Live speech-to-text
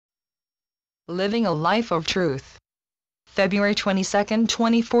Living a Life of Truth. February 22,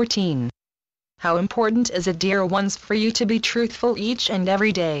 2014. How important is it, dear ones, for you to be truthful each and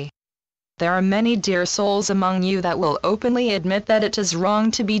every day? There are many dear souls among you that will openly admit that it is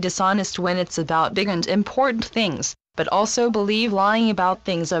wrong to be dishonest when it's about big and important things, but also believe lying about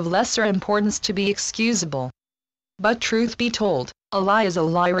things of lesser importance to be excusable. But truth be told, a lie is a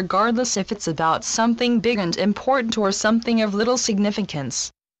lie regardless if it's about something big and important or something of little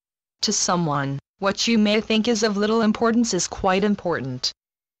significance. To someone, what you may think is of little importance is quite important.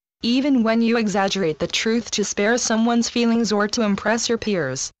 Even when you exaggerate the truth to spare someone's feelings or to impress your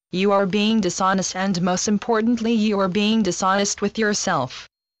peers, you are being dishonest, and most importantly, you are being dishonest with yourself.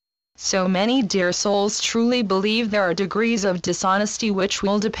 So many dear souls truly believe there are degrees of dishonesty which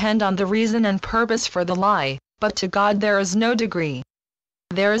will depend on the reason and purpose for the lie, but to God there is no degree.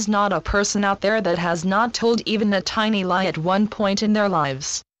 There is not a person out there that has not told even a tiny lie at one point in their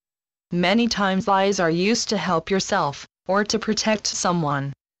lives. Many times lies are used to help yourself, or to protect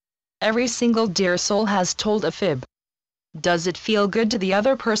someone. Every single dear soul has told a fib. Does it feel good to the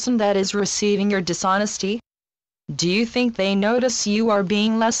other person that is receiving your dishonesty? Do you think they notice you are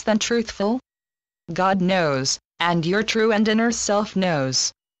being less than truthful? God knows, and your true and inner self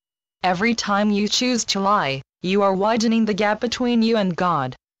knows. Every time you choose to lie, you are widening the gap between you and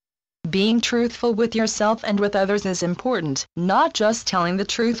God. Being truthful with yourself and with others is important, not just telling the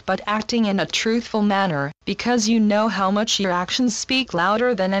truth but acting in a truthful manner, because you know how much your actions speak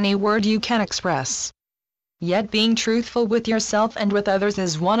louder than any word you can express. Yet being truthful with yourself and with others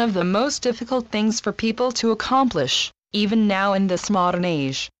is one of the most difficult things for people to accomplish, even now in this modern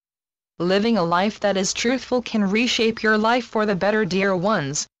age. Living a life that is truthful can reshape your life for the better, dear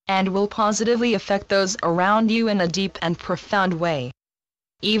ones, and will positively affect those around you in a deep and profound way.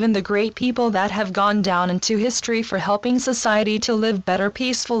 Even the great people that have gone down into history for helping society to live better,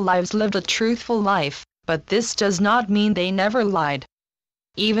 peaceful lives lived a truthful life, but this does not mean they never lied.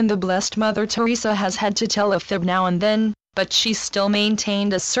 Even the blessed Mother Teresa has had to tell a fib now and then, but she still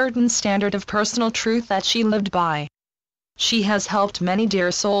maintained a certain standard of personal truth that she lived by. She has helped many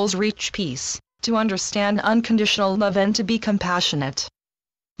dear souls reach peace, to understand unconditional love, and to be compassionate.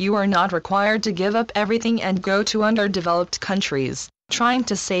 You are not required to give up everything and go to underdeveloped countries, trying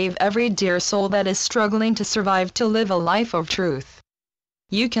to save every dear soul that is struggling to survive to live a life of truth.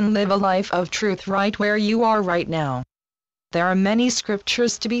 You can live a life of truth right where you are right now. There are many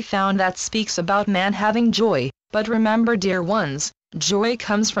scriptures to be found that speaks about man having joy, but remember, dear ones, joy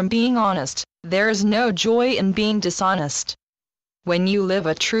comes from being honest. There is no joy in being dishonest. When you live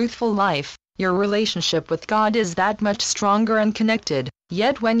a truthful life, your relationship with God is that much stronger and connected.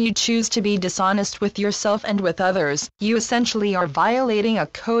 Yet when you choose to be dishonest with yourself and with others, you essentially are violating a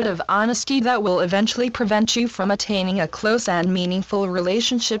code of honesty that will eventually prevent you from attaining a close and meaningful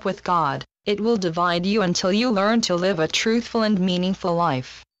relationship with God. It will divide you until you learn to live a truthful and meaningful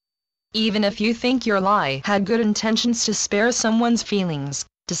life. Even if you think your lie had good intentions to spare someone's feelings,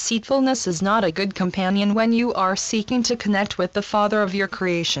 deceitfulness is not a good companion when you are seeking to connect with the Father of your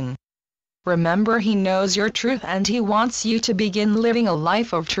creation. Remember, He knows your truth and He wants you to begin living a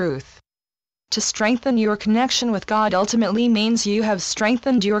life of truth. To strengthen your connection with God ultimately means you have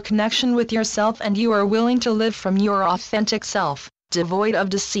strengthened your connection with yourself and you are willing to live from your authentic self, devoid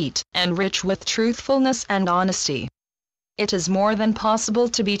of deceit, and rich with truthfulness and honesty. It is more than possible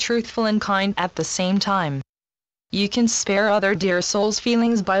to be truthful and kind at the same time. You can spare other dear souls'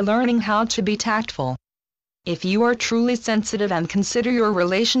 feelings by learning how to be tactful. If you are truly sensitive and consider your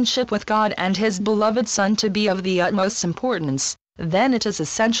relationship with God and His beloved Son to be of the utmost importance, then it is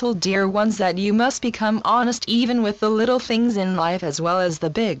essential, dear ones, that you must become honest even with the little things in life as well as the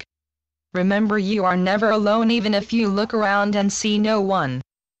big. Remember, you are never alone even if you look around and see no one.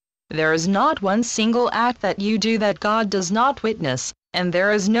 There is not one single act that you do that God does not witness, and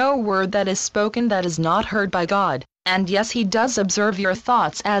there is no word that is spoken that is not heard by God. And yes, He does observe your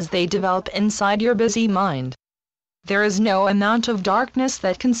thoughts as they develop inside your busy mind. There is no amount of darkness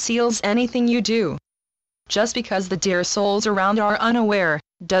that conceals anything you do. Just because the dear souls around are unaware,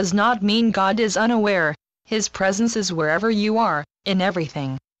 does not mean God is unaware. His presence is wherever you are, in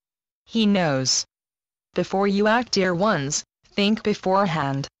everything. He knows. Before you act, dear ones, think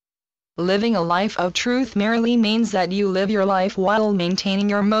beforehand. Living a life of truth merely means that you live your life while maintaining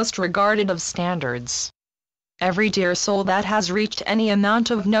your most regarded of standards. Every dear soul that has reached any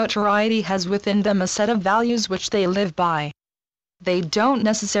amount of notoriety has within them a set of values which they live by. They don't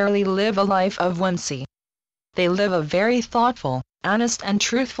necessarily live a life of whimsy. They live a very thoughtful, honest and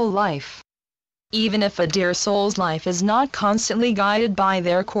truthful life. Even if a dear soul's life is not constantly guided by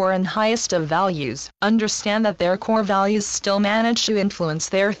their core and highest of values, understand that their core values still manage to influence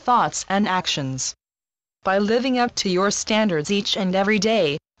their thoughts and actions. By living up to your standards each and every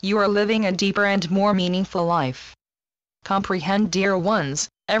day, you are living a deeper and more meaningful life. Comprehend, dear ones,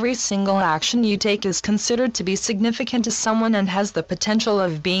 every single action you take is considered to be significant to someone and has the potential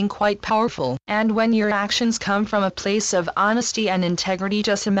of being quite powerful. And when your actions come from a place of honesty and integrity,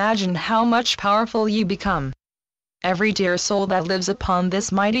 just imagine how much powerful you become. Every dear soul that lives upon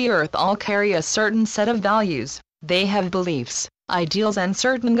this mighty earth all carry a certain set of values. They have beliefs, ideals and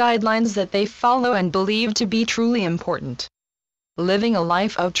certain guidelines that they follow and believe to be truly important. Living a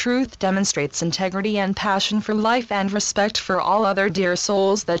life of truth demonstrates integrity and passion for life and respect for all other dear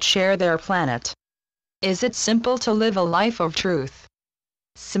souls that share their planet. Is it simple to live a life of truth?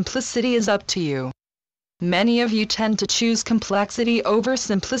 Simplicity is up to you. Many of you tend to choose complexity over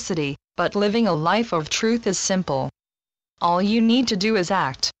simplicity, but living a life of truth is simple. All you need to do is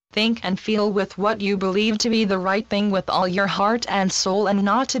act, think and feel with what you believe to be the right thing with all your heart and soul, and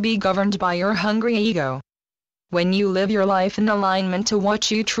not to be governed by your hungry ego. When you live your life in alignment to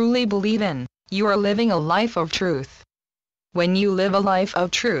what you truly believe in, you are living a life of truth. When you live a life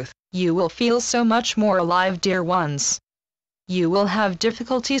of truth, you will feel so much more alive, dear ones. You will have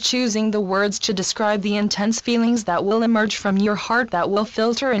difficulty choosing the words to describe the intense feelings that will emerge from your heart that will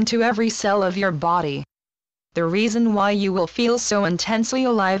filter into every cell of your body. The reason why you will feel so intensely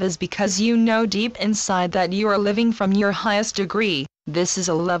alive is because you know deep inside that you are living from your highest degree. This is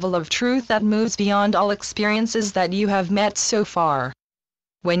a level of truth that moves beyond all experiences that you have met so far.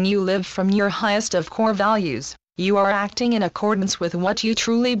 When you live from your highest of core values, you are acting in accordance with what you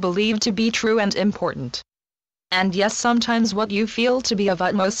truly believe to be true and important. And yes, sometimes what you feel to be of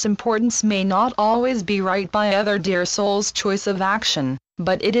utmost importance may not always be right by other dear souls' choice of action,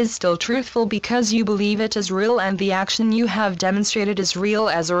 but it is still truthful because you believe it is real and the action you have demonstrated is real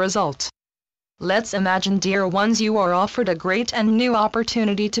as a result. Let's imagine, dear ones, you are offered a great and new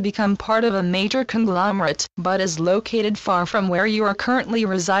opportunity to become part of a major conglomerate, but is located far from where you are currently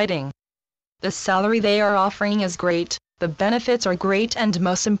residing. The salary they are offering is great, the benefits are great, and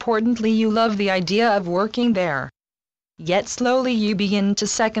most importantly, you love the idea of working there. Yet slowly you begin to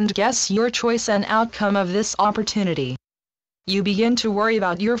second-guess your choice and outcome of this opportunity. You begin to worry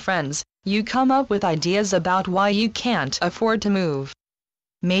about your friends, you come up with ideas about why you can't afford to move.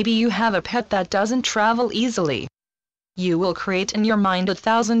 Maybe you have a pet that doesn't travel easily. You will create in your mind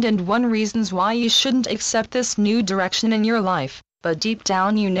 1,001 reasons why you shouldn't accept this new direction in your life, but deep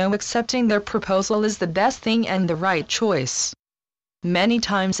down you know accepting their proposal is the best thing and the right choice. Many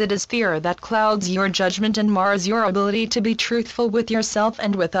times it is fear that clouds your judgment and mars your ability to be truthful with yourself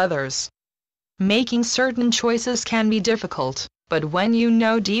and with others. Making certain choices can be difficult, but when you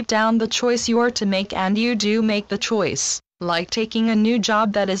know deep down the choice you are to make and you do make the choice, like taking a new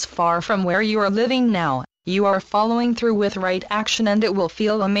job that is far from where you are living now, you are following through with right action and it will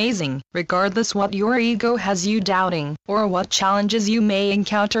feel amazing, regardless what your ego has you doubting, or what challenges you may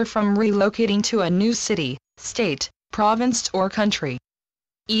encounter from relocating to a new city, state, province or country.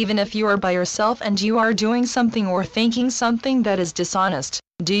 Even if you are by yourself and you are doing something or thinking something that is dishonest,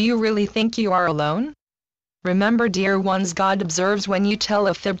 do you really think you are alone? Remember, dear ones, God observes when you tell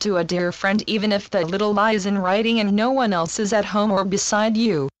a fib to a dear friend, even if that little lie is in writing and no one else is at home or beside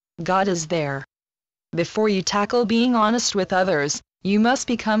you, God is there. Before you tackle being honest with others, you must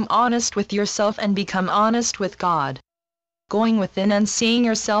become honest with yourself and become honest with God. Going within and seeing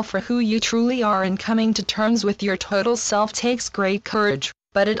yourself for who you truly are and coming to terms with your total self takes great courage,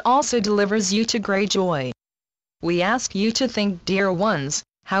 but it also delivers you to great joy. We ask you to think, dear ones,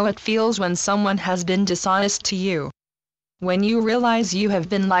 how it feels when someone has been dishonest to you. When you realize you have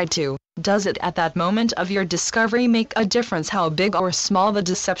been lied to, does it at that moment of your discovery make a difference how big or small the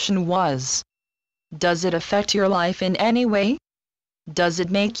deception was? Does it affect your life in any way? Does it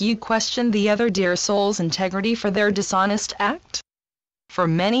make you question the other dear soul's integrity for their dishonest act? For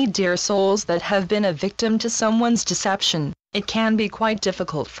many dear souls that have been a victim to someone's deception, it can be quite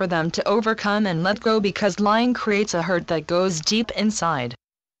difficult for them to overcome and let go because lying creates a hurt that goes deep inside.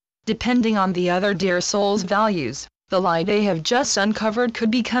 Depending on the other dear soul's values, the lie they have just uncovered could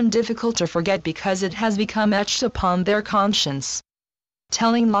become difficult to forget because it has become etched upon their conscience.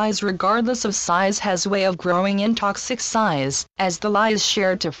 Telling lies regardless of size has a way of growing in toxic size, as the lie is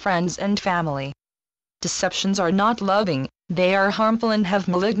shared to friends and family. Deceptions are not loving, they are harmful and have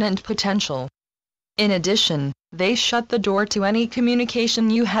malignant potential. In addition, they shut the door to any communication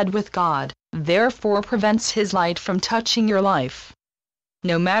you had with God, therefore prevents His light from touching your life.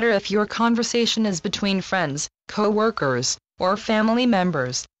 No matter if your conversation is between friends, co-workers, or family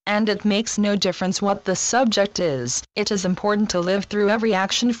members, And it makes no difference what the subject is, it is important to live through every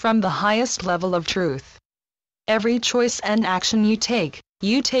action from the highest level of truth. Every choice and action you take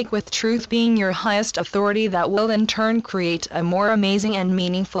with truth being your highest authority that will in turn create a more amazing and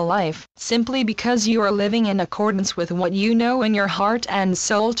meaningful life, simply because you are living in accordance with what you know in your heart and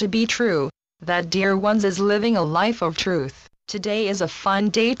soul to be true. That, dear ones, is living a life of truth. Today is a fine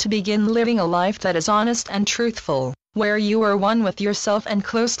day to begin living a life that is honest and truthful, where you are one with yourself and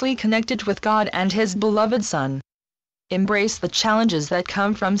closely connected with God and His beloved Son. Embrace the challenges that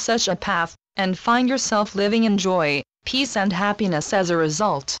come from such a path, and find yourself living in joy, peace and happiness as a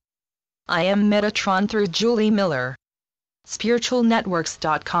result. I am Metatron through Julie Miller.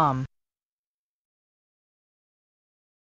 SpiritualNetworks.com